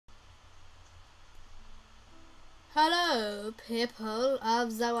Hello, people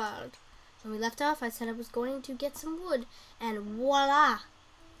of the world. When we left off, I said I was going to get some wood, and voila!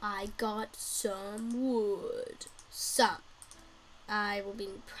 I got some wood. Some. I will be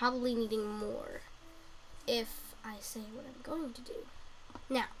probably needing more if I say what I'm going to do.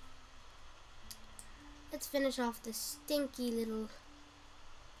 Now, let's finish off this stinky little...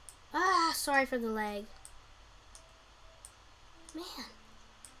 sorry for the lag. Man.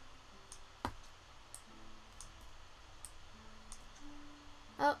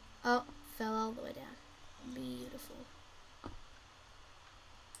 Oh, fell all the way down. Beautiful.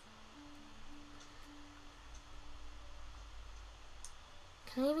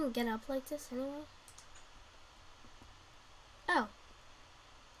 Can I even get up like this anyway? Oh.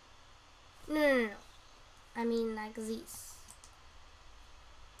 No. I mean like this.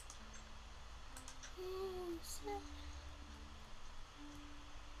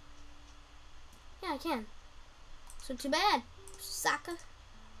 Yeah, I can. So too bad, sucker.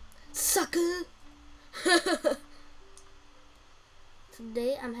 Sucker!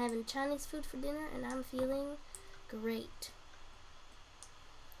 Today I'm having Chinese food for dinner and I'm feeling great.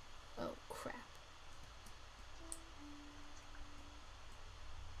 Oh crap.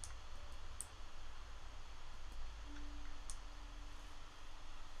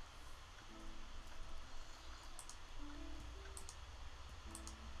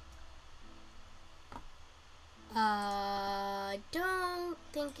 I don't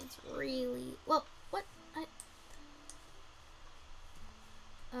think it's really... Well, what?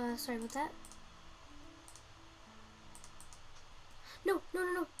 Sorry about that. No.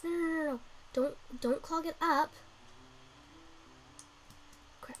 Don't clog it up.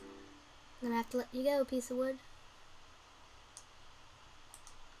 Crap. I'm gonna have to let you go, piece of wood.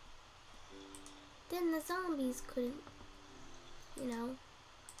 Then the zombies couldn't,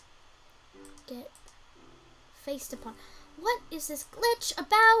 get faced upon. What is this glitch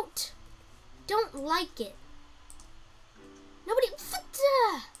about? Don't like it. Nobody...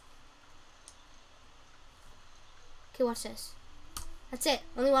 Okay, watch this. That's it.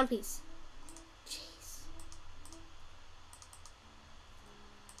 Only one piece. Jeez.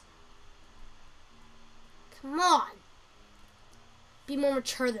 Come on. Be more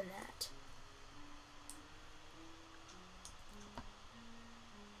mature than that.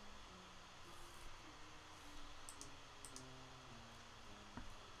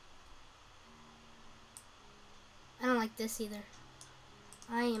 I don't like this either.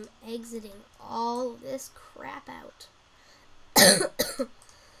 I am exiting all this crap out.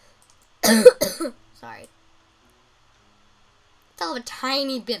 Sorry. Still have a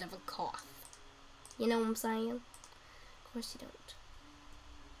tiny bit of a cough. You know what I'm saying? Of course you don't.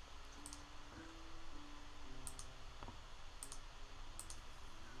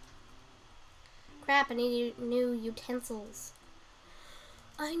 Crap, I need new utensils.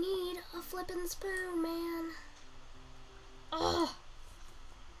 I need a flippin' spoon, man. Ugh.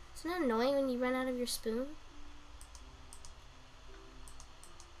 Isn't that annoying when you run out of your spoon?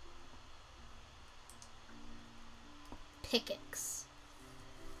 Pickaxe.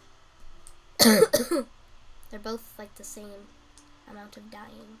 They're both like the same amount of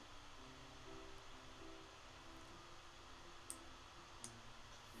dying.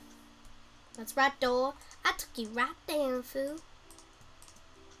 That's right, door. I took you right down, fool.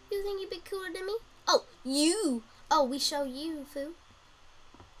 You think you'd be cooler than me? Oh, you! Oh, we show you, fool.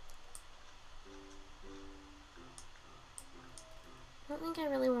 I don't think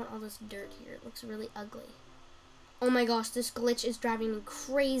I really want all this dirt here. It looks really ugly. Oh my gosh, this glitch is driving me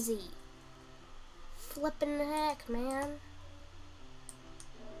crazy. Flippin' heck, man.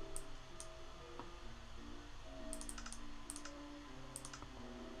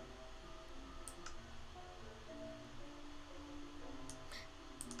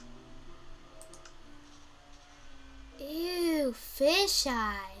 Ew,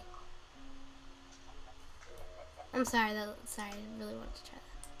 fisheye. I'm sorry, sorry, I really wanted to try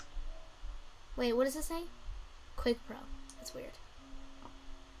that. Wait, what does it say? Quick Pro. That's weird.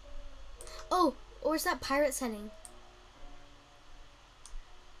 Oh, or is that pirate setting?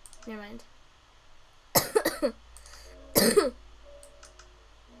 Never mind.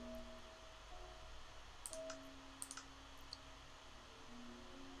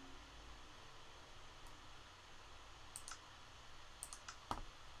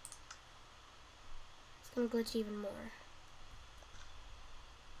 It's gonna glitch even more.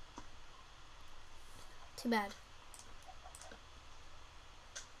 Too bad.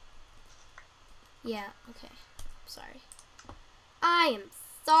 Yeah, okay. Sorry. I am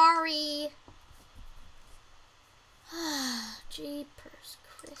sorry. Jeepers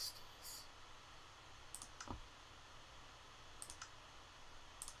Christies.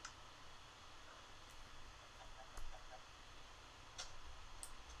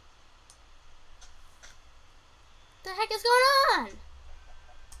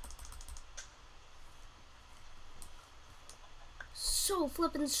 so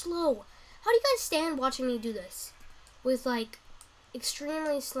flippin' slow. How do you guys stand watching me do this? With, like,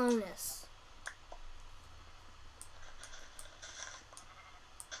 extremely slowness.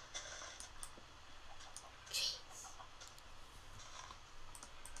 Jeez.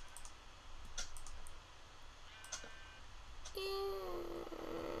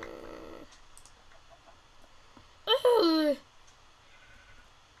 Ugh.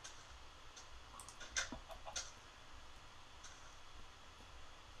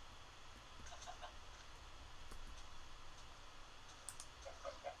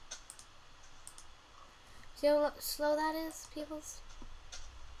 See how slow that is, peoples?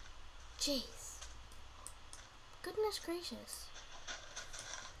 Jeez. Goodness gracious.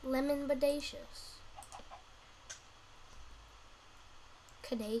 Lemon bodacious.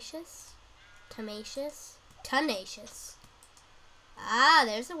 Cadacious? Tenacious? Tenacious. Ah,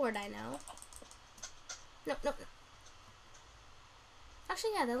 there's a word I know. No, no, no.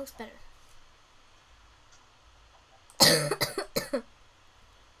 Actually, yeah, that looks better.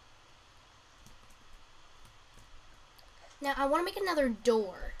 Now, I want to make another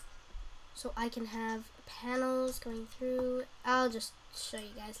door. So I can have panels going through. I'll just show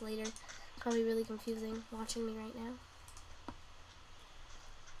you guys later. It's probably really confusing watching me right now.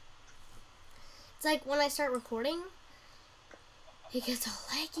 It's like when I start recording, it gets all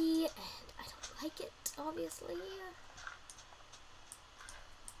laggy and I don't like it, obviously.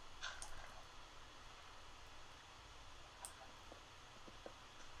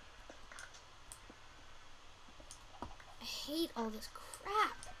 I hate all this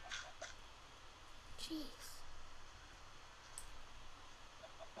crap. Jeez.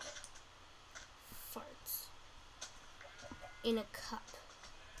 Farts. In a cup.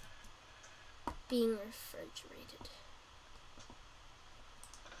 Being refrigerated.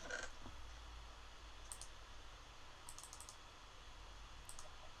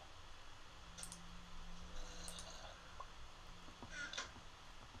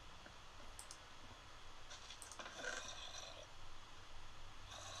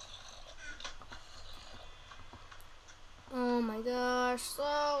 Oh my gosh,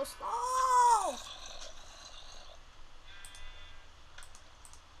 so slow!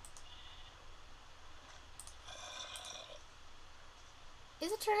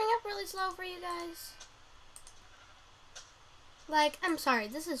 Is it turning up really slow for you guys? Like, I'm sorry,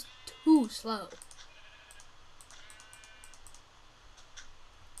 this is too slow.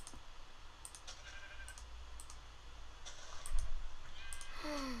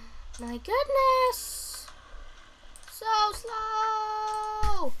 My goodness! So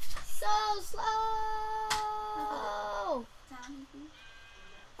slow! So slow!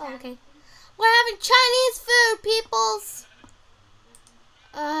 Oh, okay. We're having Chinese food, peoples!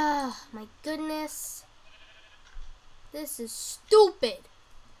 My goodness. This is stupid.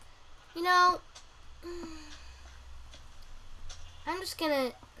 You know, I'm just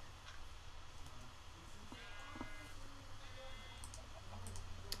gonna...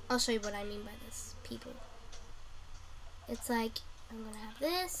 I'll show you what I mean by this, people. It's like, I'm gonna have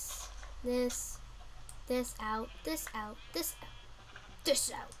this, this, this out, this out, this out,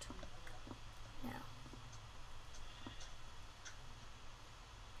 this out. Now.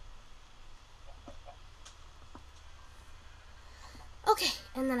 Okay,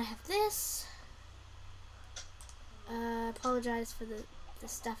 and then I have this. Apologize for the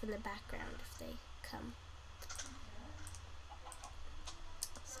stuff in the background if they come.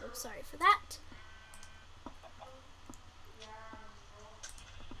 So sorry for that.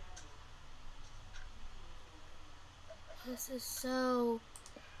 This is so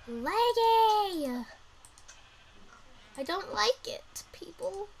laggy. I don't like it,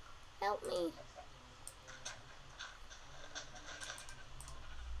 people. Help me.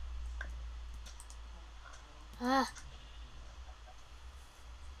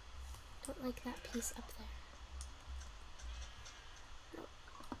 Don't like that piece up there. No.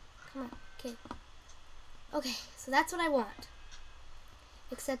 Come on. Okay. Okay, so that's what I want.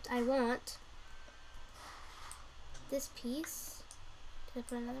 Except I want this piece. Did I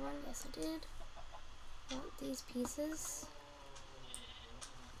put another one? Yes, I did. I want these pieces.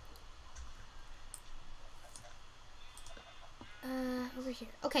 Over here.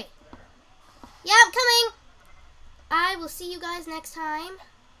 Okay. Yeah, I'm coming! I will see you guys next time.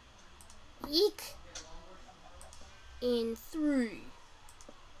 Eek. In 3.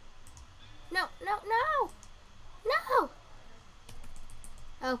 No, no, no! No!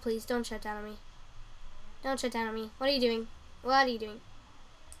 Oh, please, don't shut down on me. Don't shut down on me. What are you doing? What are you doing?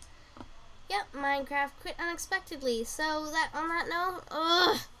 Yep, Minecraft quit unexpectedly. So, on that note,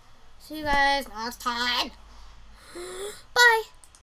 see you guys next time. Bye!